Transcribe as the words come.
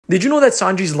Did you know that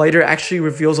Sanji's lighter actually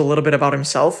reveals a little bit about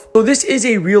himself? So this is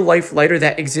a real-life lighter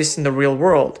that exists in the real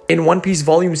world. In One Piece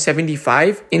Volume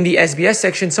 75, in the SBS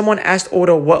section, someone asked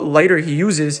Oda what lighter he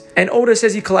uses, and Oda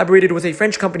says he collaborated with a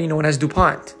French company known as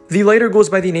DuPont. The lighter goes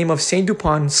by the name of Saint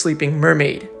Dupont Sleeping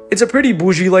Mermaid. It's a pretty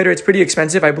bougie lighter, it's pretty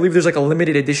expensive. I believe there's like a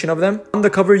limited edition of them. On the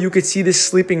cover, you could see this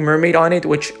sleeping mermaid on it,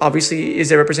 which obviously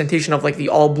is a representation of like the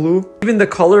all blue. Even the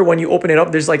color, when you open it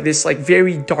up, there's like this like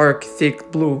very dark,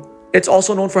 thick blue. It's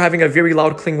also known for having a very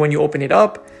loud cling when you open it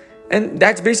up. And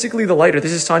that's basically the lighter.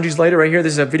 This is Sanji's lighter right here.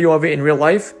 This is a video of it in real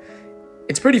life.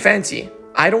 It's pretty fancy.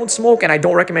 I don't smoke and I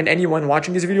don't recommend anyone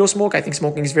watching this video smoke. I think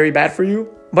smoking is very bad for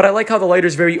you. But I like how the lighter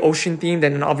is very ocean themed,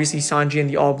 and then obviously Sanji and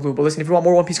the all blue. But listen, if you want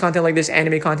more One Piece content like this,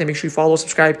 anime content, make sure you follow,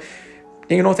 subscribe.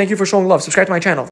 And, thank you for showing love. Subscribe to my channel.